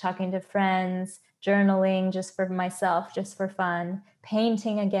beach, talking to friends, journaling just for myself, just for fun,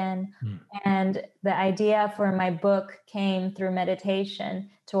 painting again. And the idea for my book came through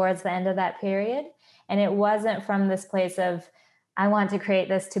meditation towards the end of that period. And it wasn't from this place of, I want to create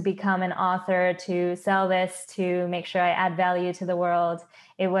this to become an author, to sell this, to make sure I add value to the world.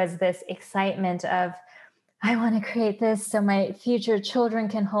 It was this excitement of, I want to create this so my future children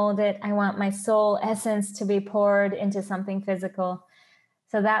can hold it. I want my soul essence to be poured into something physical.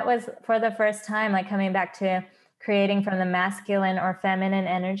 So that was, for the first time, like coming back to creating from the masculine or feminine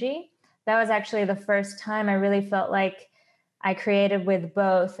energy. That was actually the first time I really felt like I created with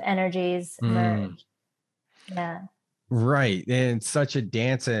both energies merged. Yeah. Right. And it's such a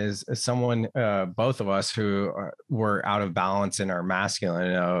dance as someone, both of us who were out of balance in our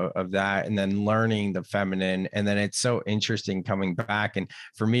masculine of that, and then learning the feminine. And then it's so interesting coming back. And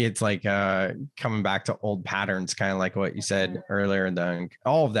for me, it's like coming back to old patterns, kind of like what you said earlier. And then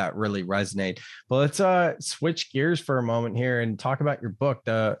all of that really resonate. But let's switch gears for a moment here and talk about your book,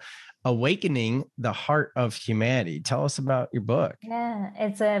 The Awakening the Heart of Humanity. Tell us about your book. Yeah,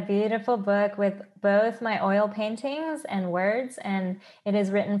 it's a beautiful book with both my oil paintings and words, and it is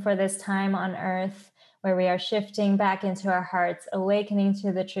written for this time on earth where we are shifting back into our hearts, awakening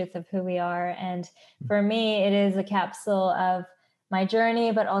to the truth of who we are. And for me, it is a capsule of my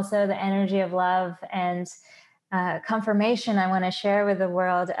journey, but also the energy of love and confirmation I want to share with the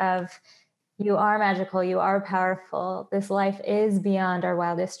world of, you are magical, you are powerful. This life is beyond our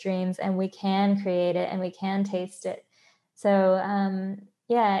wildest dreams, and we can create it and we can taste it. So,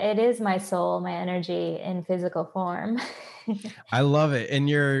 yeah, it is my soul, my energy in physical form. I love it. And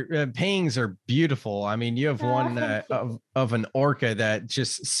your paintings are beautiful. I mean, you have one of an orca that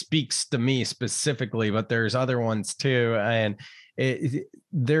just speaks to me specifically, but there's other ones too. And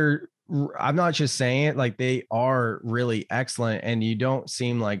they're, I'm not just saying it, like they are really excellent. And you don't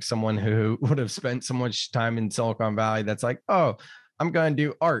seem like someone who would have spent so much time in Silicon Valley that's like, oh, I'm going to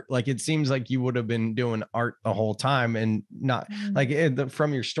do art. Like it seems like you would have been doing art the whole time, and not like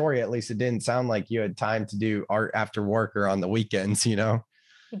from your story, at least it didn't sound like you had time to do art after work or on the weekends, you know?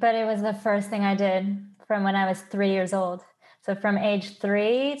 But it was the first thing I did from when I was 3 years old. So from age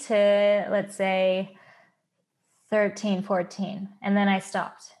 3 to, let's say, 13, 14. And then I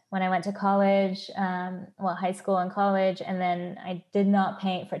stopped when I went to college, high school and college. And then I did not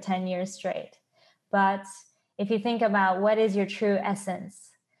paint for 10 years straight. But if you think about what is your true essence,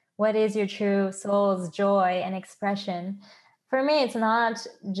 what is your true soul's joy and expression, for me, it's not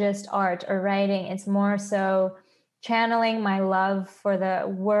just art or writing. It's more so channeling my love for the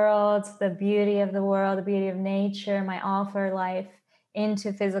world, the beauty of the world, the beauty of nature, my all for life,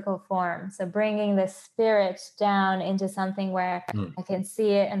 into physical form. So bringing the spirit down into something where I can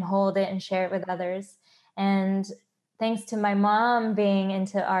see it and hold it and share it with others. And thanks to my mom being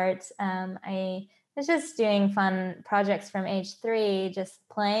into art, I was just doing fun projects from age 3, just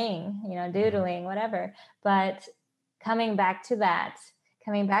playing, doodling, whatever. But coming back to that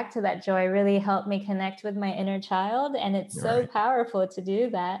joy really helped me connect with my inner child. And it's so powerful to do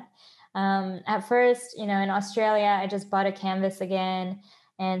that. At first, in Australia, I just bought a canvas again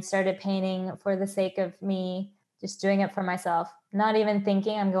and started painting for the sake of me, just doing it for myself, not even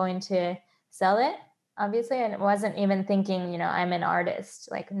thinking I'm going to sell it, obviously. And it wasn't even thinking, I'm an artist.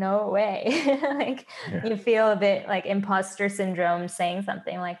 Like, no way. Like, Yeah. you feel a bit like imposter syndrome saying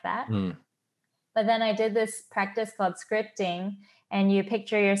something like that. Mm. But then I did this practice called scripting, and you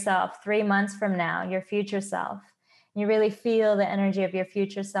picture yourself 3 months from now, your future self. You really feel the energy of your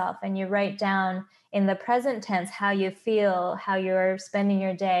future self, and you write down in the present tense how you feel, how you're spending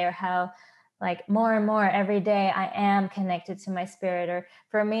your day, or how, like, more and more every day I am connected to my spirit. Or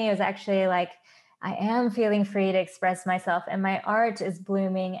for me, it was actually like, I am feeling free to express myself, and my art is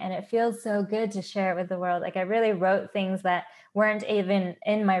blooming, and it feels so good to share it with the world. Like, I really wrote things that weren't even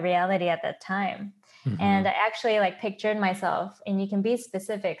in my reality at that time. Mm-hmm. And I actually like pictured myself, and you can be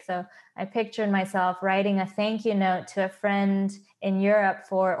specific. So I pictured myself writing a thank you note to a friend in Europe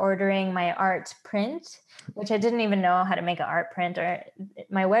for ordering my art print, which I didn't even know how to make an art print, or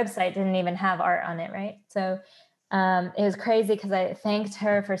my website didn't even have art on it, right? So it was crazy because I thanked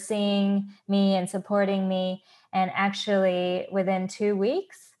her for seeing me and supporting me. And actually, within 2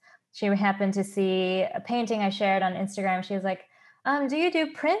 weeks, she happened to see a painting I shared on Instagram. She was like, do you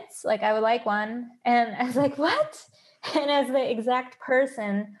do prints? Like, I would like one. And I was like, what? And as the exact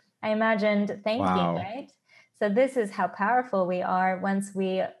person I imagined thanking, Wow. right? So this is how powerful we are once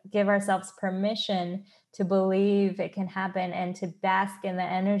we give ourselves permission to believe it can happen and to bask in the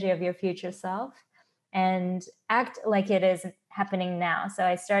energy of your future self and act like it is happening now. So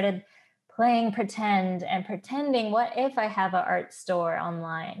I started playing pretend and pretending, what if I have an art store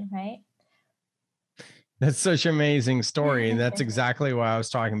online, right? That's such an amazing story. And that's exactly what I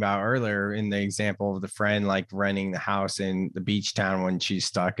was talking about earlier in the example of the friend, like renting the house in the beach town when she's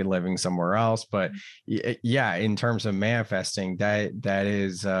stuck and living somewhere else. But yeah, in terms of manifesting, that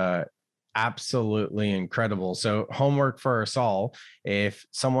is absolutely incredible. So homework for us all. If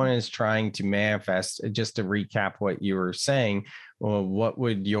someone is trying to manifest, just to recap what you were saying, well, what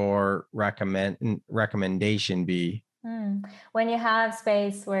would your recommendation be? When you have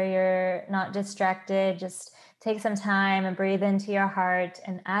space where you're not distracted, just take some time and breathe into your heart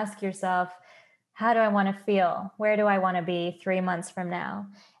and ask yourself, how do I want to feel? Where do I want to be 3 months from now?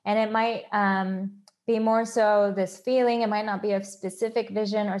 And it might be more so this feeling. It might not be a specific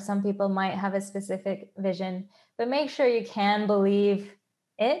vision, or some people might have a specific vision, but make sure you can believe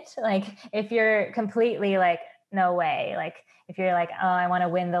it. Like, if you're completely like, no way, like if you're like, oh, I want to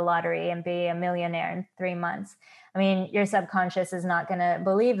win the lottery and be a millionaire in 3 months. I mean, your subconscious is not going to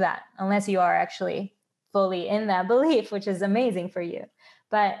believe that unless you are actually fully in that belief, which is amazing for you.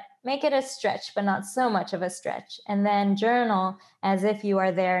 But make it a stretch, but not so much of a stretch. And then journal as if you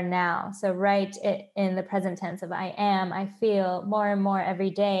are there now. So write it in the present tense of I am, I feel more and more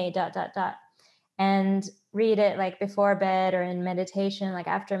every day, ... And read it like before bed or in meditation, like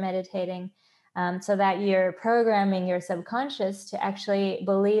after meditating, so that you're programming your subconscious to actually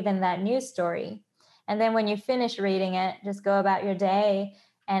believe in that news story. And then when you finish reading it, just go about your day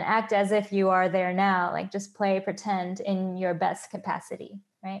and act as if you are there now. Like, just play pretend in your best capacity,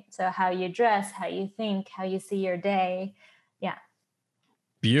 right? So how you dress, how you think, how you see your day. Yeah.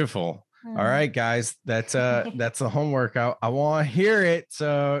 Beautiful. All right, guys, that's the homework. I want to hear it.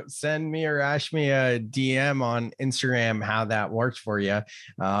 So send me or Ashmi a DM on Instagram how that works for you.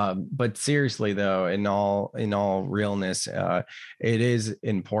 But seriously, though, in all realness, it is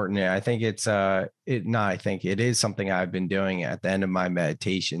important. I think it is something I've been doing at the end of my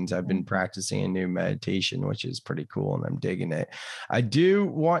meditations. I've been practicing a new meditation, which is pretty cool, and I'm digging it. I do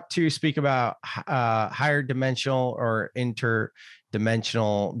want to speak about higher dimensional or interdimensional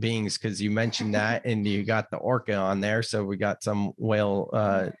beings, because you mentioned that and you got the orca on there, so we got some whale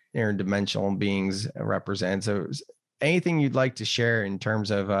interdimensional beings represented. So anything you'd like to share in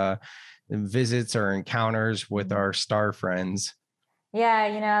terms of visits or encounters with our star friends?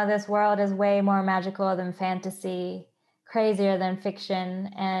 Yeah, this world is way more magical than fantasy, crazier than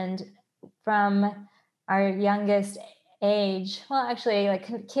fiction. And from our youngest age, well, actually,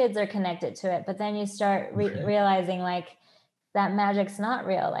 like, kids are connected to it, but then you start realizing, like, that magic's not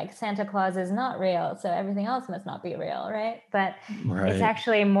real. Like, Santa Claus is not real, so everything else must not be real, right? But it's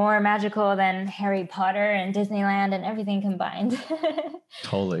actually more magical than Harry Potter and Disneyland and everything combined.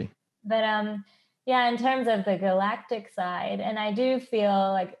 Totally. But yeah, in terms of the galactic side, and I do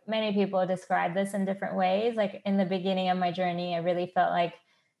feel like many people describe this in different ways. Like, in the beginning of my journey, I really felt like,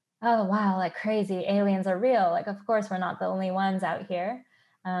 oh wow, like, crazy, aliens are real. Like, of course we're not the only ones out here.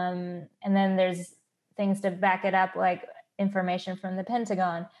 And then there's things to back it up, like information from the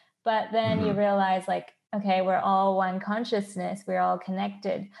Pentagon. But then you realize, like, okay, we're all one consciousness, we're all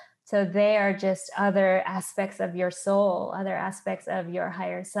connected. So they are just other aspects of your soul, other aspects of your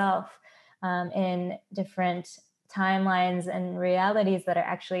higher self, in different timelines and realities that are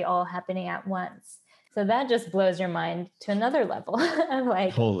actually all happening at once. So that just blows your mind to another level of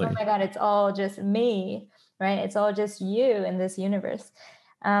like, oh Totally. my God, it's all just me, right? It's all just you in this universe,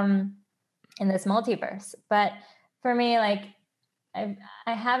 in this multiverse. But for me, like, I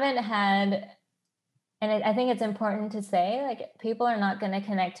haven't had, and I think it's important to say, like, people are not going to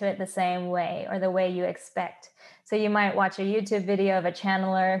connect to it the same way or the way you expect. So you might watch a YouTube video of a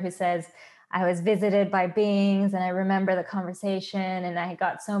channeler who says, I was visited by beings and I remember the conversation and I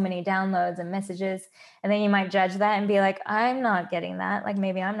got so many downloads and messages. And then you might judge that and be like, I'm not getting that. Like,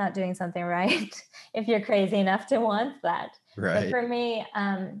 maybe I'm not doing something right if you're crazy enough to want that. But Right. for me,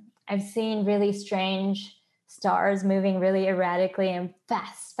 I've seen really strange stars moving really erratically and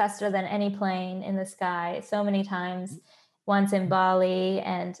faster than any plane in the sky so many times, once in Bali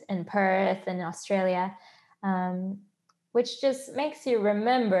and in Perth in Australia, which just makes you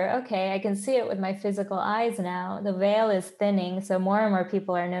remember, okay, I can see it with my physical eyes now. The veil is thinning, so more and more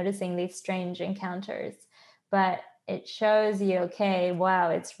people are noticing these strange encounters. But it shows you, okay,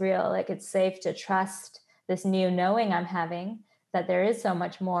 wow, it's real. Like, it's safe to trust this new knowing I'm having, that there is so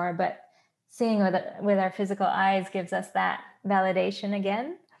much more. But seeing with our physical eyes gives us that validation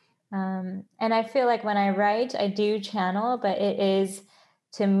again. And I feel like when I write, I do channel, but it is,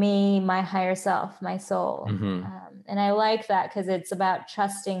 to me, my higher self, my soul. Mm-hmm. And I like that because it's about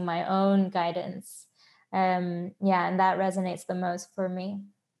trusting my own guidance. Yeah, and that resonates the most for me.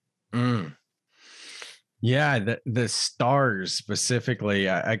 Mm. Yeah, the stars specifically,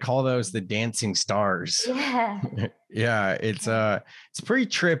 I call those the dancing stars. Yeah. Yeah, it's pretty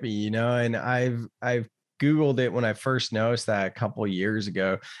trippy, you know, and I've Googled it when I first noticed that a couple years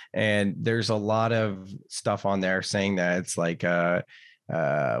ago, and there's a lot of stuff on there saying that it's like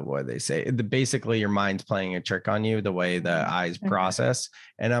what do they say? Basically your mind's playing a trick on you, the way the eyes process.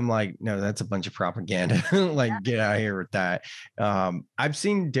 And I'm like, no, that's a bunch of propaganda. Like, get out of here with that. I've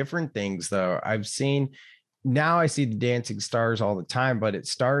seen different things though. I've seen, now I see the dancing stars all the time, but it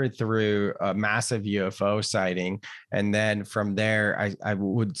started through a massive UFO sighting. And then from there, I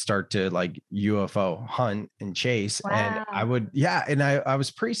would start to like UFO hunt and chase. And I Wow. would, yeah. And I was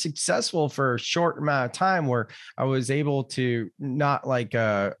pretty successful for a short amount of time where I was able to, not like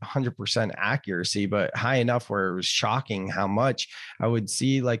 100% accuracy, but high enough where it was shocking how much I would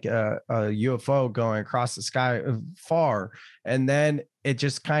see like a UFO going across the sky far. And then it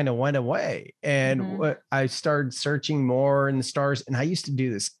just kind of went away. And I started searching more in the stars. And I used to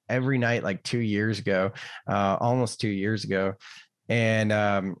do this every night, like 2 years ago, almost 2 years ago.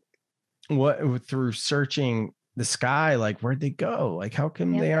 And what through searching the sky, like, where'd they go? Like, how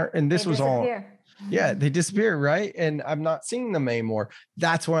come Yep. they aren't? And this They was all, disappear. yeah, they disappear, right? And I'm not seeing them anymore.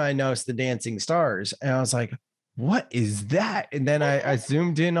 That's when I noticed the dancing stars. And I was like, what is that? And then I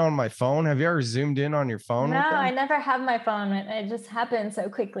zoomed in on my phone. Have you ever zoomed in on your phone No, with I them? never have my phone. It just happens so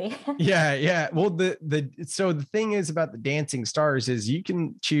quickly. Yeah, yeah. Well, the thing is about the dancing stars is you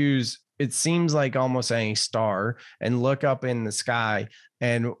can choose, it seems like almost any star, and look up in the sky.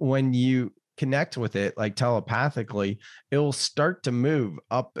 And when you connect with it like telepathically, it'll start to move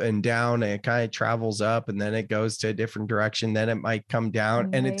up and down, and it kind of travels up and then it goes to a different direction. Then it might come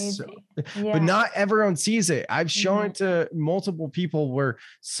down, and it's, Crazy. but Yeah. not everyone sees it. I've shown it to multiple people where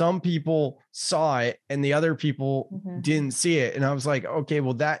some people saw it and the other people didn't see it. And I was like, okay,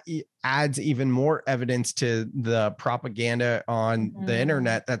 well, that adds even more evidence to the propaganda on the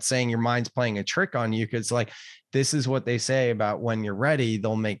internet that's saying your mind's playing a trick on you. Cause like, this is what they say about when you're ready,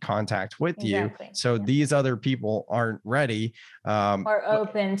 they'll make contact with you. Exactly. So these other people aren't ready. Or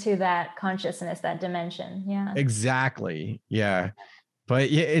open to that consciousness, that dimension. Yeah. Exactly. Yeah. But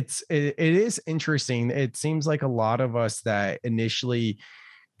yeah, it is interesting. It seems like a lot of us that initially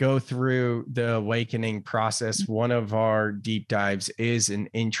go through the awakening process, one of our deep dives is an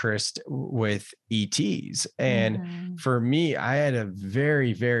interest with ETs. And for me, I had a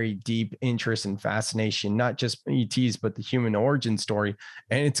very, very deep interest and fascination, not just ETs, but the human origin story.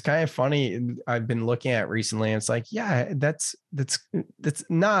 And it's kind of funny. I've been looking at recently, and it's like, yeah, that's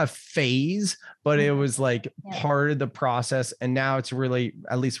not a phase, but it was like part of the process. And now it's really,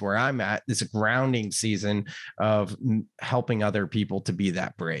 at least where I'm at, this grounding season of helping other people to be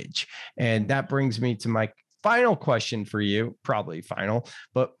that bridge. And that brings me to my final question for you, probably final,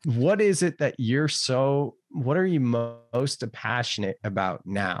 but what is it that what are you most passionate about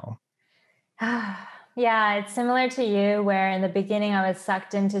now? Yeah, it's similar to you, where in the beginning I was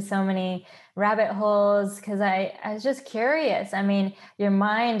sucked into so many rabbit holes because I was just curious. I mean, your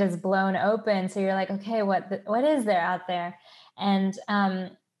mind is blown open. So you're like, okay, what is there out there? And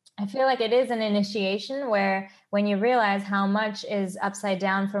I feel like it is an initiation where when you realize how much is upside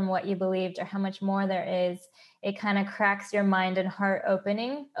down from what you believed or how much more there is, it kind of cracks your mind and heart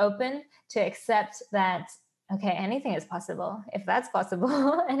open to accept that, okay, anything is possible. If that's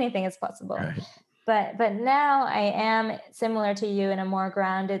possible, anything is possible. Right. But now I am similar to you in a more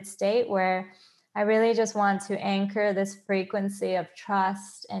grounded state where I really just want to anchor this frequency of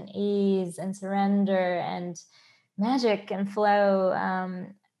trust and ease and surrender and magic and flow.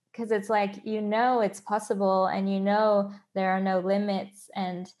 Because it's like, it's possible, and there are no limits.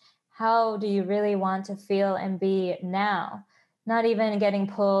 And how do you really want to feel and be now? Not even getting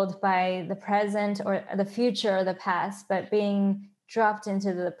pulled by the present or the future or the past, but being dropped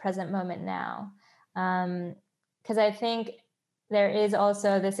into the present moment now. Because I think there is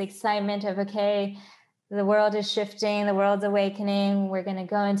also this excitement of, okay, the world is shifting, the world's awakening, we're going to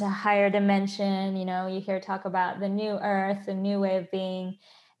go into a higher dimension. You hear talk about the new earth, the new way of being,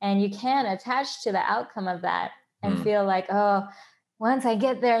 and you can attach to the outcome of that and feel like, oh, once I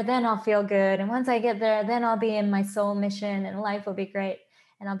get there, then I'll feel good. And once I get there, then I'll be in my soul mission and life will be great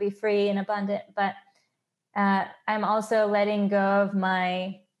and I'll be free and abundant. But I'm also letting go of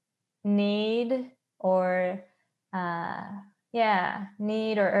my need or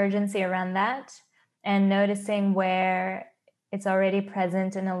need or urgency around that, and noticing where it's already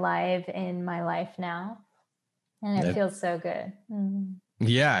present and alive in my life now. And it feels so good. Mm-hmm.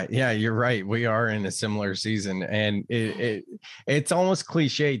 Yeah, you're right. We are in a similar season, and it's almost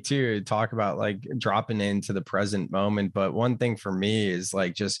cliche too to talk about like dropping into the present moment. But one thing for me is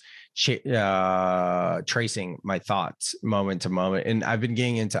like just tracing my thoughts moment to moment. And I've been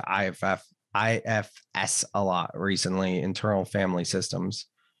getting into IFS a lot recently, internal family systems.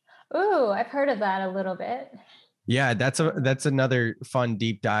 Ooh, I've heard of that a little bit. Yeah, that's another fun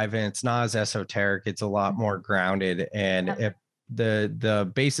deep dive, and it's not as esoteric. It's a lot more grounded, and if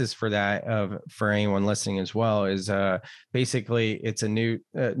the basis for that for anyone listening as well is basically it's a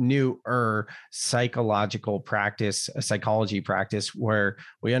newer psychological practice, a psychology practice where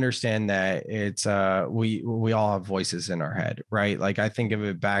we understand that it's we all have voices in our head, right? Like I think of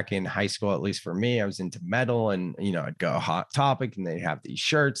it back in high school, at least for me, I was into metal, and I'd go Hot Topic and they have these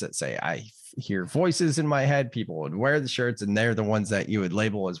shirts that say I hear voices in my head. People would wear the shirts and they're the ones that you would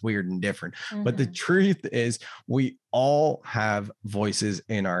label as weird and different. But the truth is we all have voices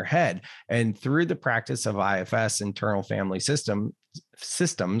in our head. And through the practice of IFS, internal family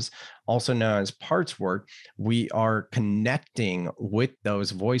systems, also known as parts work, we are connecting with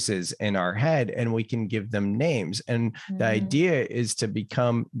those voices in our head and we can give them names. And the idea is to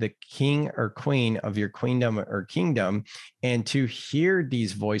become the king or queen of your queendom or kingdom and to hear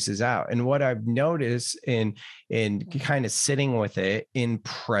these voices out. And what I've noticed in kind of sitting with it in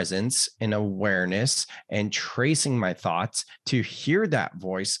presence, in awareness, and tracing my thoughts to hear that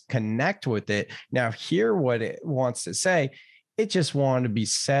voice, connect with it, now hear what it wants to say. It just wanted to be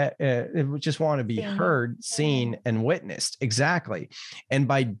set. It just wanted to be heard, seen, and witnessed. Exactly. And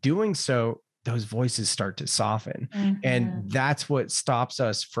by doing so, those voices start to soften. And that's what stops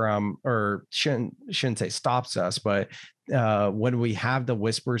us from, or shouldn't say stops us, but when we have the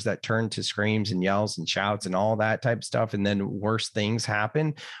whispers that turn to screams and yells and shouts and all that type of stuff, and then worse things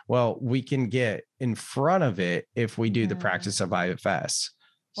happen, well, we can get in front of it if we do the practice of IFS.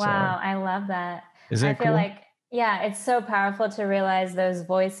 Wow, I love that. I feel like, yeah, it's so powerful to realize those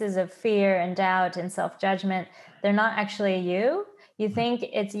voices of fear and doubt and self-judgment, they're not actually you. You think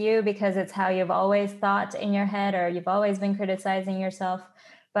it's you because it's how you've always thought in your head, or you've always been criticizing yourself.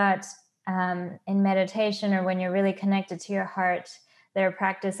 But in meditation, or when you're really connected to your heart, there are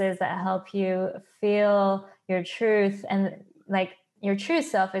practices that help you feel your truth. And like your true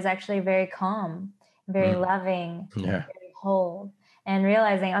self is actually very calm, very loving, very whole. And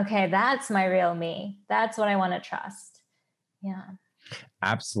realizing, okay, that's my real me. That's what I want to trust. Yeah.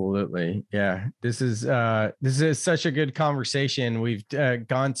 Absolutely. Yeah. This is such a good conversation. We've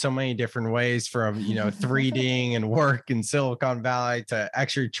gone so many different ways from, 3Ding and work in Silicon Valley to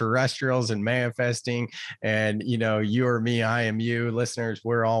extraterrestrials and manifesting. And, you or me, I am you, listeners,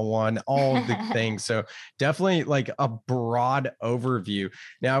 we're all one, all of the things. So definitely like a broad overview.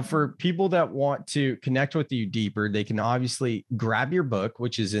 Now, for people that want to connect with you deeper, they can obviously grab your book,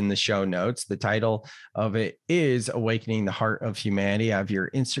 which is in the show notes. The title of it is Awakening the Heart of Humanity. I've your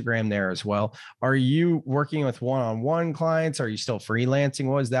Instagram there as well. Are you working with one-on-one clients? Are you still freelancing?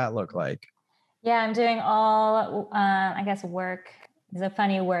 What does that look like? Yeah, I'm doing all, I guess work is a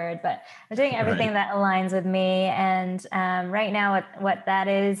funny word, but I'm doing everything that aligns with me. And right now what that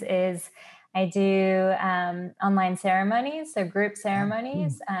is I do online ceremonies, so group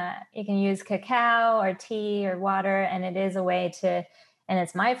ceremonies. You can use cacao or tea or water, and it is a way to And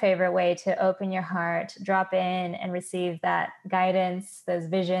it's my favorite way to open your heart, drop in and receive that guidance, those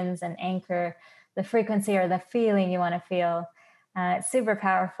visions, and anchor the frequency or the feeling you want to feel. It's super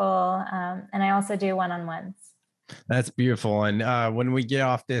powerful. And I also do one-on-ones. That's beautiful. And when we get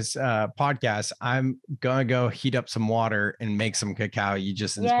off this podcast, I'm gonna go heat up some water and make some cacao. You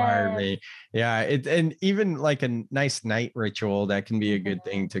just inspired Yes. me. Yeah, and even like a nice night ritual that can be a good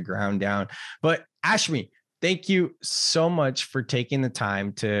thing to ground down. But Ashmi, thank you so much for taking the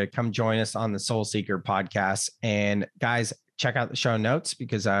time to come join us on the Soul Seeker podcast. And guys, check out the show notes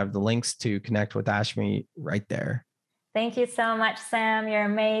because I have the links to connect with Ashmi right there. Thank you so much, Sam. You're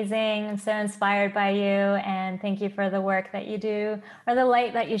amazing. I'm so inspired by you. And thank you for the work that you do or the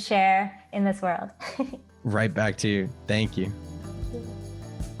light that you share in this world. Right back to you. Thank you.